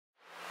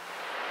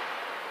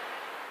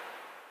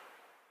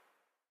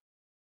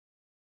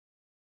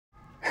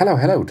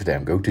Hello, today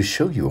I'm going to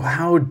show you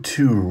how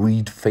to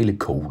read failure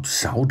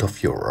codes out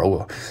of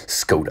your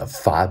Skoda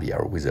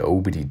Fabia with the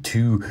OBD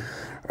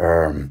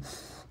II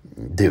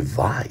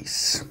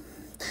device.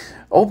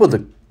 Open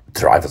the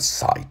driver's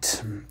side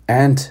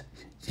and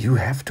you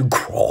have to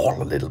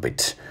crawl a little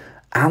bit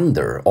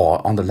under or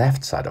on the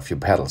left side of your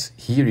pedals.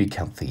 Here you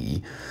can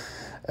see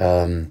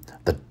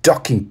the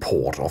docking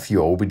port of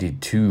your OBD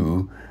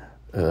II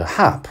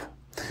hub.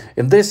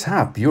 In this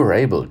hub you're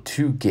able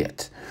to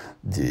get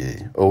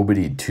the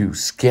OBD II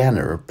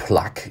scanner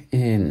plug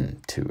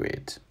into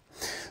it.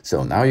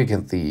 So now you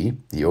can see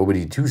the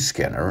OBD II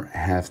scanner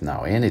has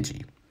now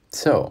energy.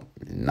 So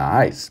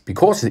nice,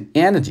 because the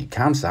energy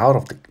comes out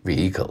of the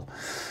vehicle.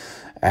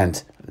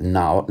 And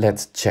now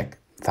let's check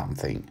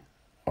something.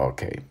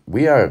 Okay,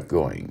 we are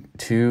going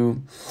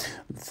to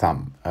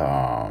some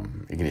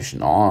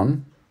ignition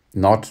on.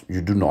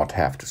 You do not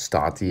have to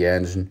start the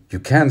engine. You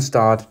can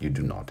start, you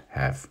do not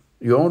have.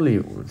 The only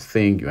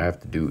thing you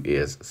have to do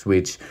is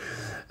switch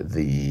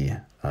the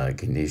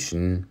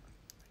ignition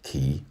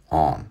key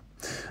on.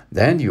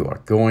 Then you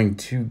are going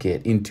to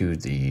get into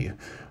the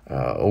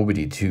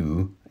OBD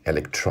II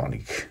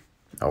electronic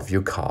of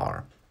your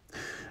car.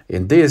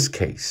 In this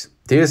case,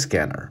 this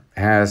scanner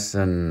has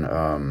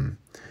an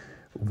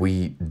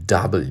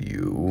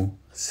VAG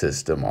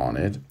system on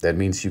it. That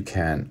means you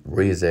can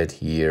reset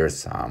here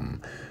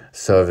some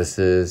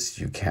services,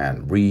 you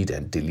can read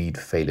and delete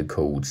failure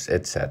codes,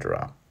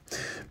 etc.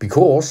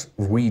 Because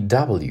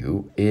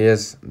VAG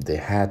is the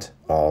head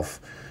of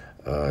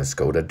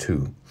Škoda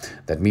II.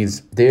 That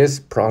means this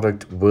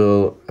product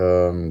will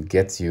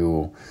get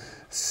you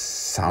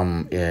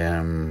some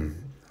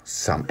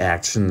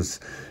actions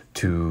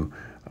to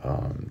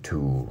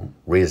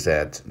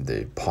reset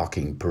the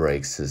parking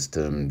brake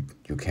system.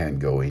 You can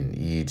go in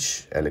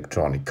each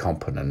electronic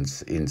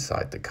components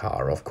inside the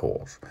car, of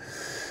course,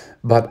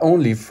 but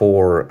only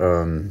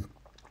for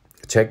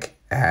check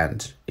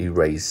and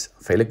erase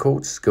failure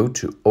codes. Go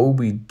to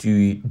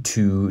OBD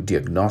II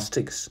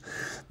diagnostics.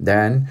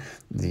 Then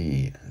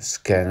the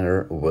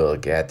scanner will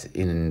get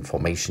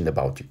information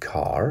about your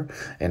car,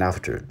 and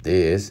after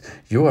this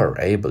you are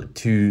able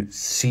to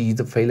see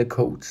the failure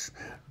codes,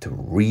 to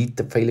read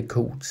the failure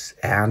codes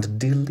and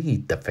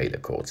delete the failure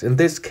codes. In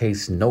this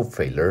case, no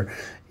failure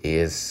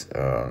is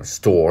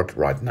stored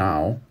right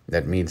now.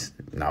 That means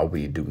now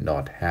we do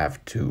not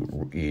have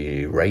to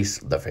erase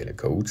the failure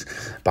codes,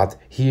 but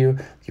here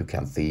you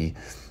can see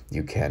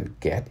you can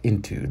get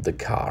into the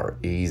car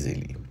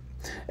easily.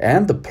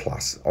 And the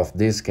plus of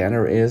this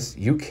scanner is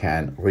you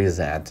can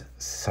reset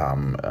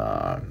some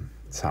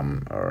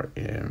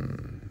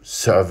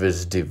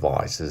service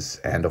devices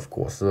and of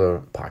course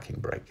the parking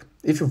brake.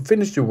 If you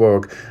finish your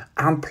work,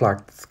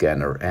 unplug the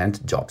scanner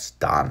and job's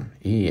done.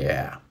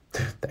 Yeah.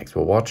 Thanks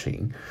for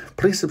watching.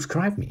 Please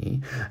subscribe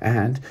me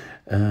and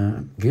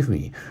give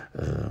me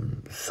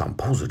some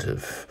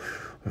positive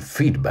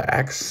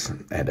feedbacks,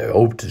 and I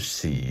hope to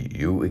see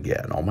you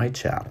again on my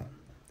channel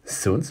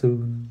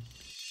soon.